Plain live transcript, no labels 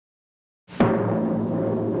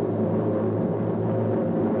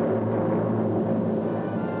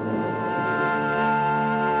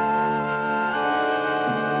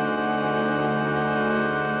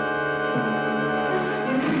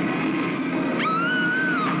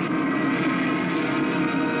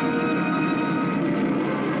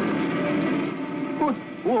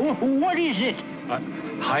What is it?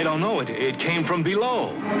 I don't know. It came from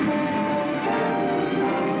below.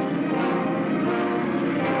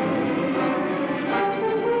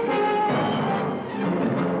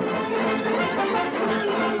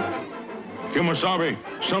 Kimasabi,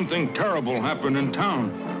 something terrible happened in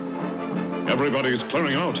town. Everybody's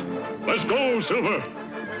clearing out. Let's go, Silver.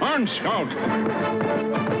 On, Scout.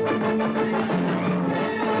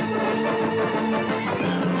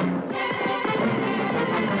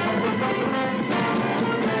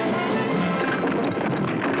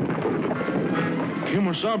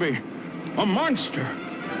 Kimasabi, a monster.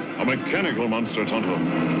 A mechanical monster, Tonto.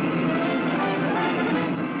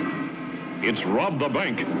 It's robbed the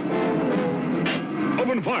bank.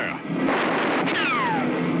 Open fire.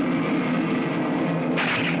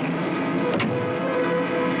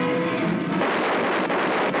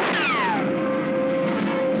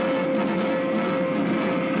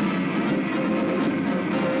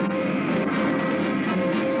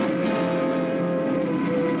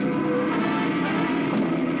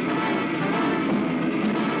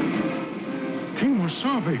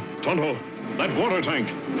 Kimasabi. Tonto, that water tank.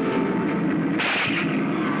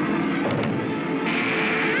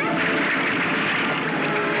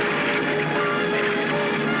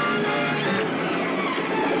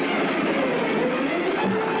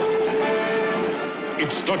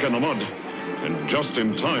 It's stuck in the mud, and just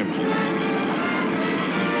in time.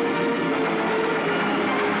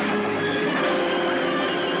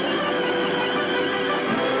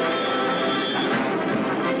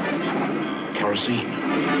 Kerosene.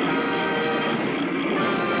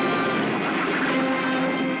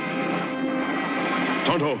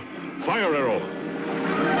 Tonto, fire arrow.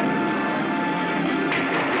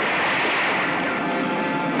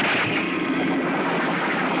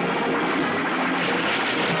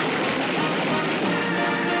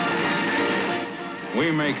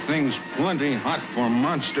 We make things plenty hot for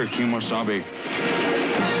Monster, Kimasabi.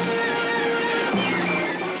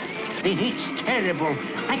 It's terrible.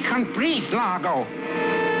 I can't breathe, Largo.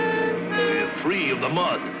 We're free of the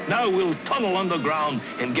mud. Now we'll tunnel underground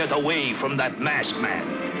and get away from that masked man.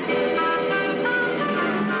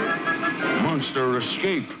 Monster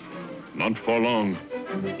escape. Not for long.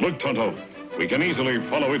 Look, Tonto, we can easily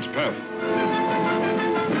follow its path.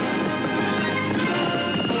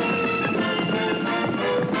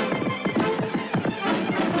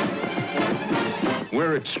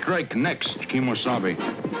 Where it strike next, Kimasabi?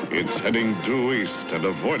 It's heading due east and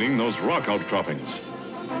avoiding those rock outcroppings.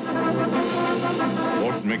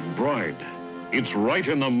 Fort McBride. It's right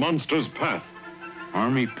in the monster's path.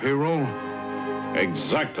 Army payroll?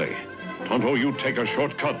 Exactly. Tonto, you take a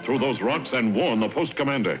shortcut through those rocks and warn the post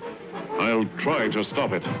commander. I'll try to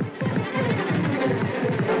stop it.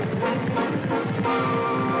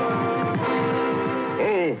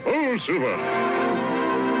 Oh, Silver.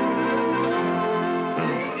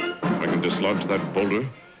 If I can dislodge that boulder,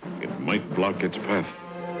 it might block its path.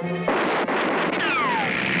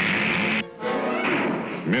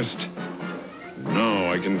 Missed.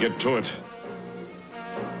 Now I can get to it.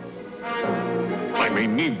 I may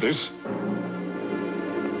need this.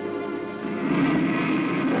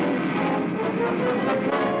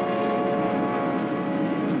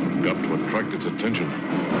 Got to attract its attention.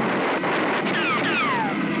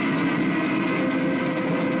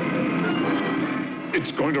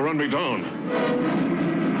 It's going to run me down.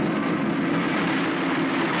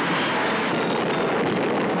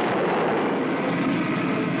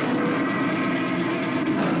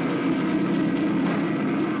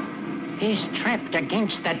 He's trapped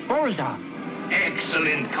against that boulder.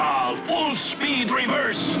 Excellent, Carl. Full speed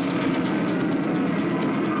reverse.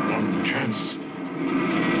 One chance.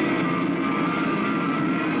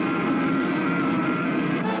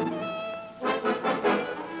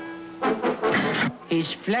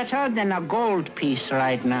 He's flatter than a gold piece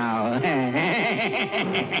right now.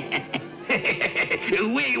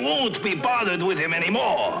 We won't be bothered with him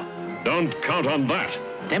anymore. Don't count on that.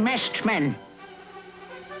 The masked man.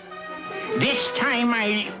 This time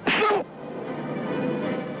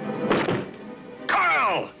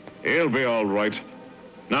Carl! He'll be all right.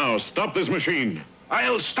 Now, stop this machine.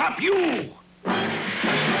 I'll stop you!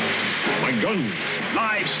 My guns.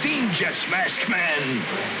 Live steam jets, masked man.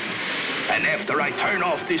 And after I turn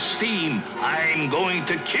off this steam, I'm going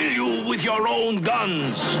to kill you with your own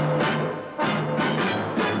guns.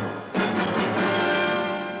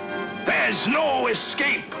 There's no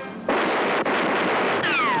escape.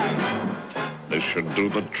 This should do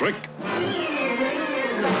the trick.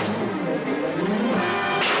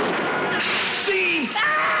 Steam!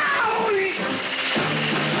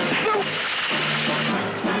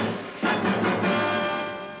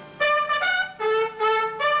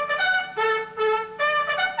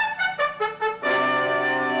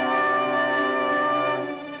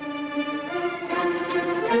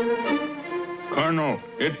 signal.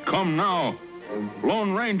 It come now.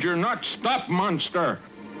 Lone Ranger, not stop, monster.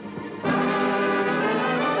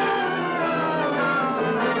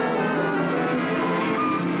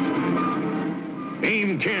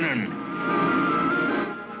 Aim cannon.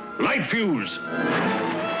 Light fuse.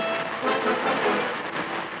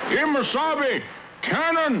 Kemosabe!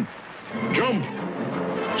 Cannon! Jump.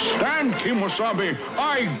 Stand, Kemosabe!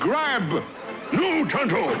 I grab! No,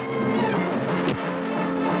 Tonto!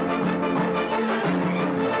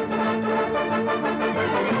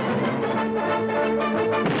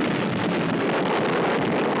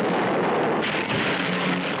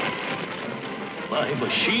 My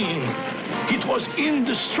machine, it was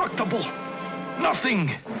indestructible.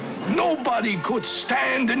 Nothing, nobody could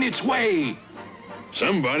stand in its way.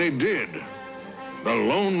 Somebody did. The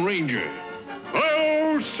Lone Ranger.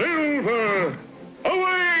 I'll see